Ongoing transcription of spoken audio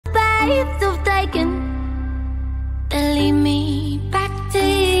lives of taken and lead me back to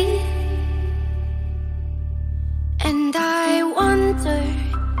you. And I wonder,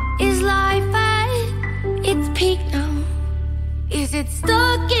 is life at its peak now? Is it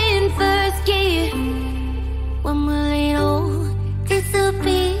stuck in first gear? When will it all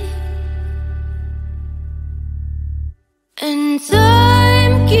disappear? And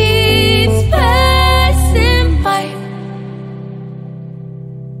time keeps passing by,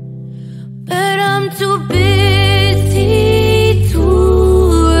 but I'm too busy to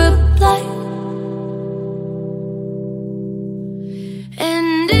reply.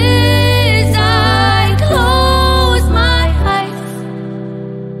 And as I close my eyes,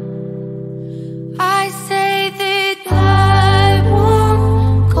 I say that I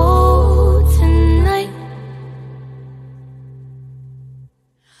won't go tonight.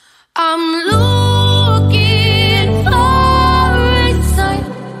 I'm looking for a sign.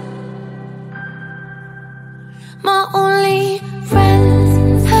 My only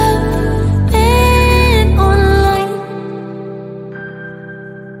friends have been online.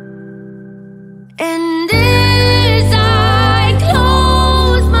 And as I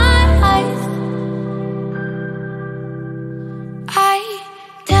close my eyes, I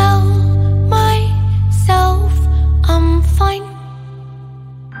tell myself I'm fine.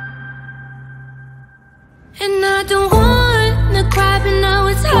 And I don't wanna cry, but now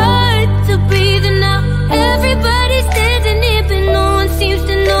it's hard to breathe. And now everybody's standing here, but no one seems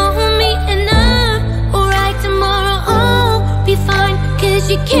to know me. And I'm alright tomorrow, I'll be fine. Cause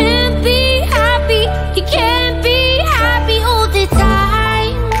you can't be happy, you can't be happy all the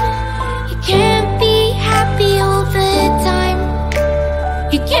time. You can't be happy all the time.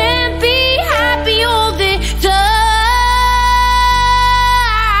 You can't be happy all the time.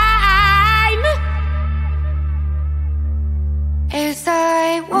 As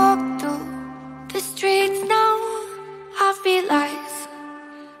I walk through the streets now, I realize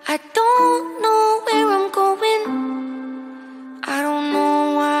I don't know where I'm going. I don't know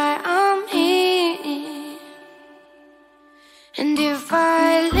why I'm here. And if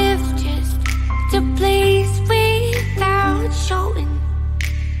I live just to please without showing,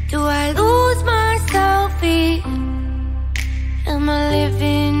 do I lose myself here? Am I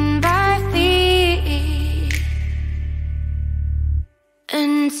living by fear?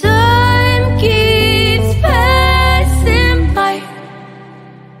 And time keeps passing by,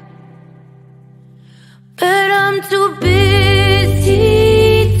 but I'm too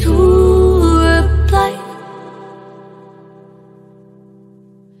busy to reply.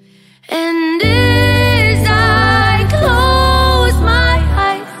 And as I close my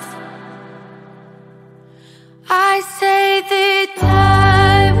eyes, I say that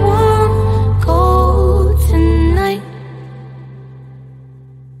I won't go tonight.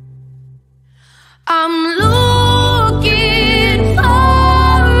 I'm looking for a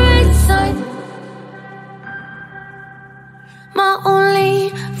sign. My only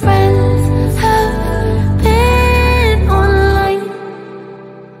friends have been online.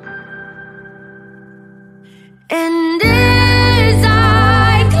 And as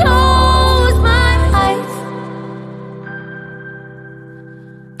I close my eyes,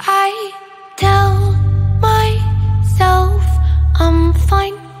 I tell myself I'm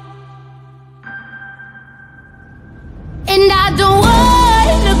fine. And I don't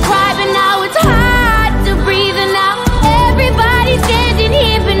wanna cry, but now it's hard to breathe. And now everybody's standing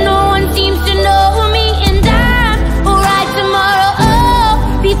here, but no one seems to know me. And I'm alright tomorrow, I'll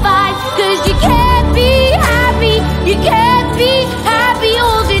be fine. Cause you can't be happy, you can't be happy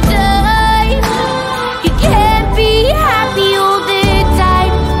all the time. You can't be happy all the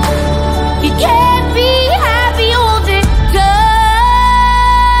time. You can't be happy all the time.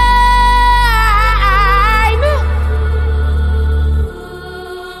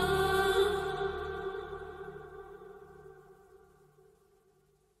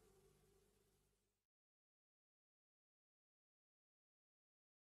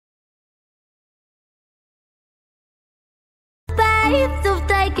 Lives of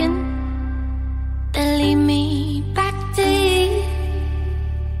taken and lead me back to you.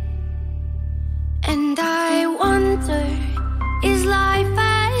 And I wonder, is life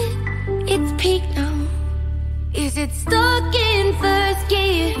at its peak now? Is it stuck in first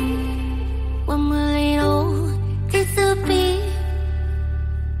gear? When will it all disappear?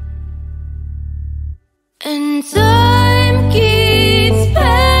 And time keeps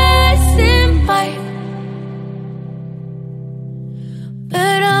passing by,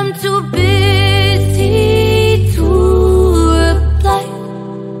 but I'm too busy to reply.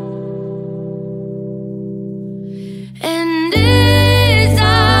 And as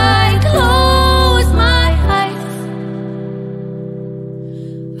I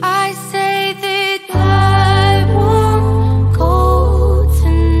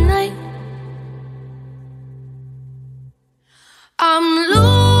I'm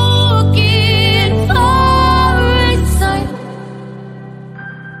looking for a sign.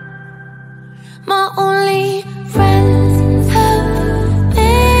 My only friends have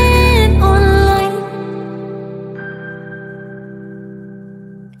been online,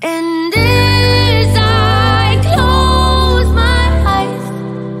 and as I close my eyes,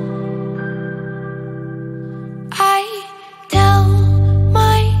 I tell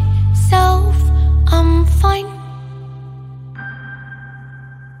myself I'm fine.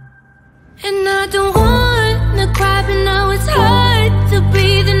 And I don't wanna cry, but now it's hard to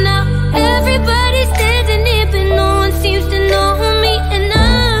breathe. And now everybody's standing here, but no one seems to know me. And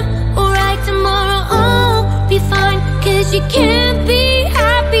I'm alright tomorrow, I'll be fine. 'Cause you can't be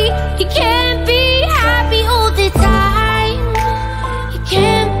happy, you can't be happy all the time. You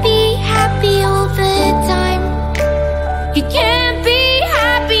can't be happy all the time. You can't be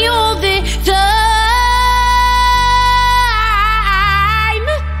happy all the time.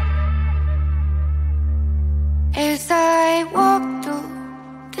 As I walk through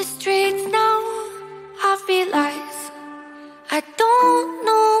the streets now, I realize I don't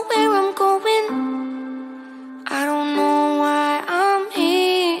know where I'm going. I don't know why I'm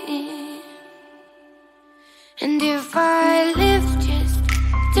here. And if I live just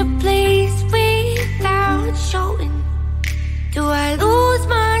to please without showing, do I lose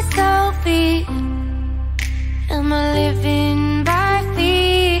myself here? Am I living by fear?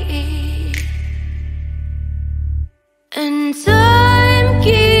 And time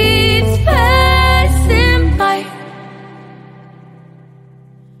keeps passing by,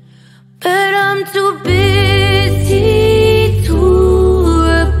 but I'm too busy to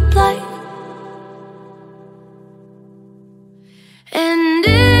reply. And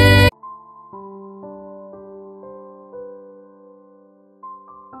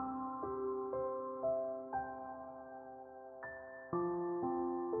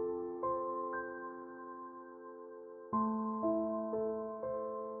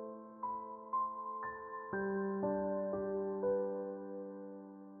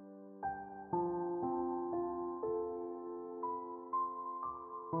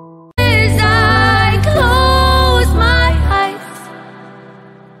as I close my eyes,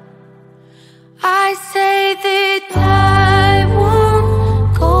 I say that I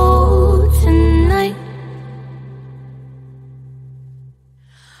won't go tonight.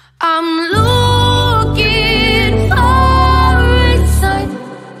 I'm looking for a sign.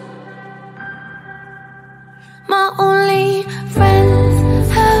 My only friends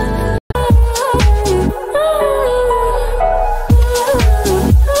have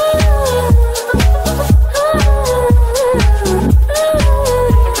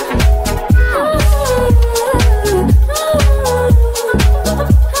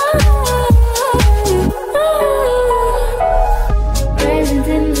present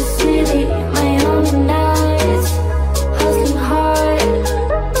in the city, my own nights, hustling hard,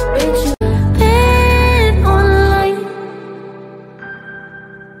 rich been online.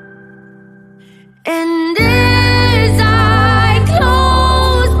 And as I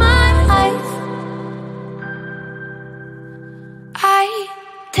close my eyes, I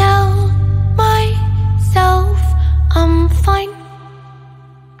tell myself I'm fine.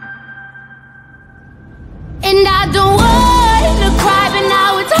 And I don't wanna cry, but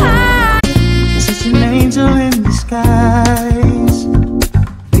now it's hard. Such an angel in disguise.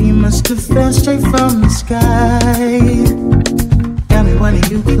 We must have fell straight from the sky. Got me wanting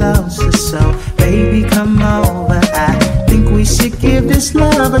you closer, so baby come over. I think we should give this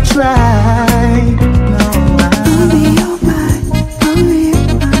love a try. No, I'll be alright. I'll be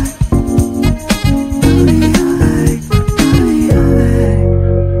alright. I'll be alright. I'll be alright.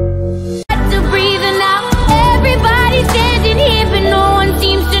 To breathe, and now everybody's standing here, but no one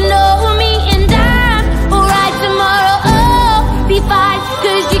seems to know me. And I'm alright tomorrow, I'll be fine.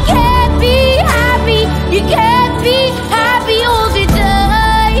 'Cause you can't be happy, you can't be happy all the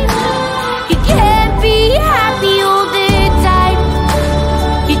time. You can't be happy all the time.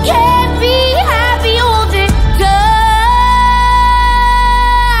 You can't be happy all the time.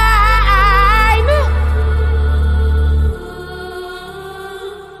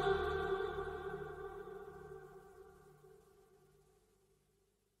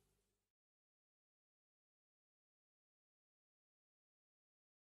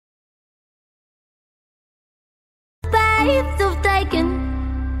 Space of taken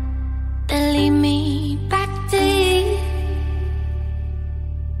that lead me back to you.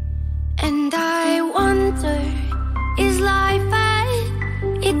 And I wonder, is life at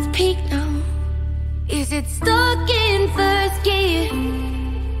its peak now? Is it stuck in first gear?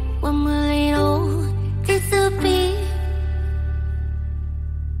 When will it all disappear?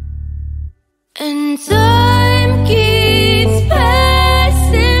 And time keeps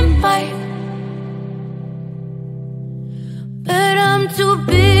passing by, but I'm too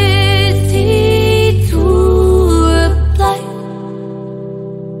busy to reply.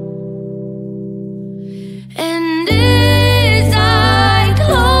 And as I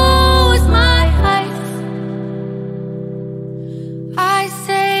close my eyes, I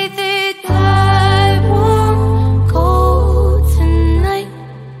say that I won't go tonight.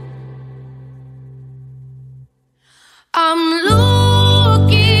 I'm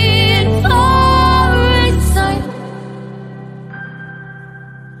looking for a sign.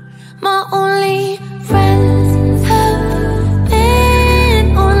 My only friends have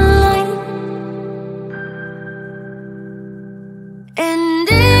been online. And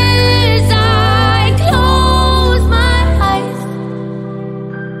as I close my eyes,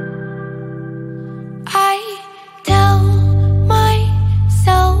 I tell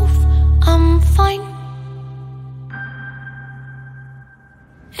myself I'm fine.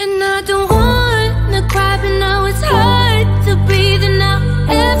 And I don't wanna cry, but now it's hard to breathe. And now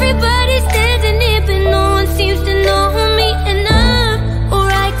everybody's standing here, but no one seems to know me. And I'm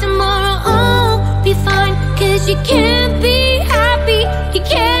alright tomorrow, I'll be fine. Cause you can't be happy, you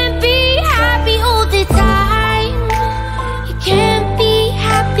can't be happy all the time. You can't be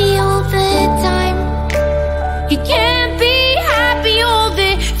happy all the time. You can't be happy all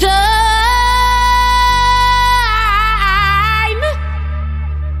the time.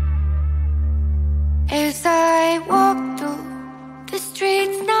 As I walk through the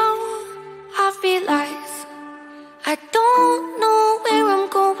streets now, I realize I don't know where I'm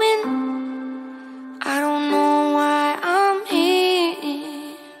going. I don't know why I'm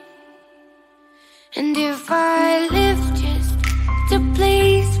here. And if I live just to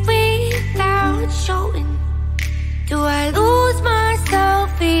please without showing, do I lose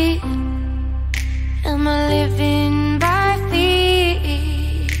myself here? Am I living by fear?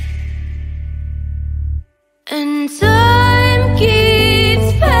 And time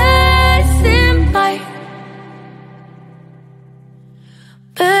keeps passing by,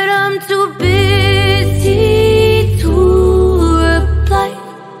 but I'm too busy to reply.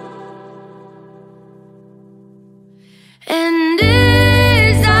 And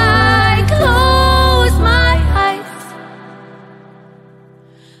as I close my eyes,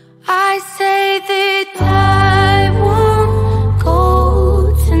 I say that I won't go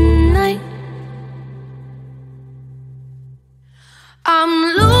tonight. I'm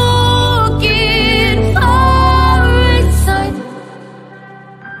looking for a sign.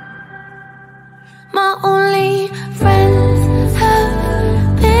 My only friends have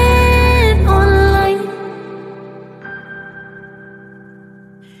been online.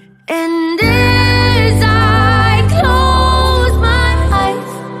 And as I close my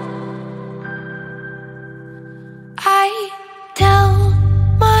eyes, I tell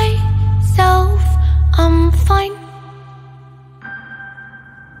myself I'm fine.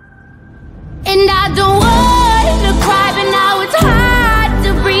 And I don't wanna cry, but now it's hard to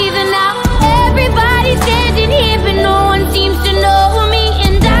breathe. And now everybody's standing here, but no one seems to know me.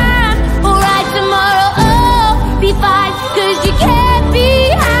 And I'm alright tomorrow, I'll be fine. Cause you can't be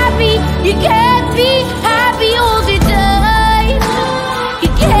happy, you can't be happy all the time. You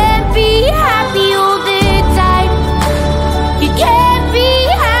can't be happy all the time. You can't be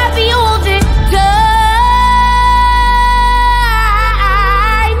happy all the time.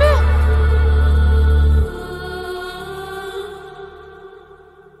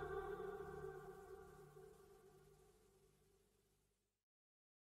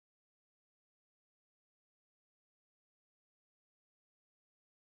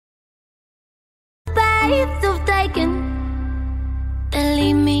 Paths I've taken that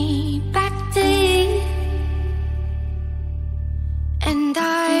lead me back to you. And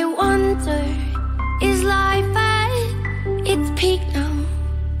I wonder, is life at its peak now?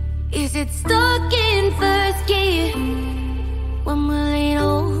 Is it stuck in first gear? When will it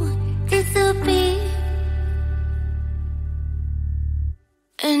all disappear?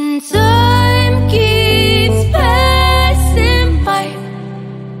 And time keeps passing by,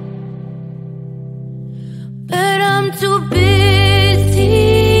 but I'm too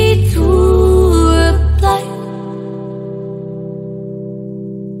busy to reply.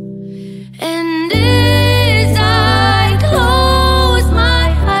 And as I close my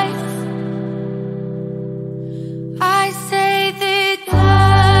eyes, I say that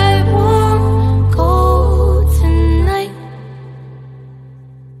I won't go tonight.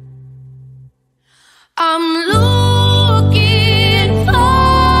 I'm looking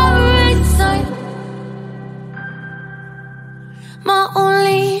for a sign. My only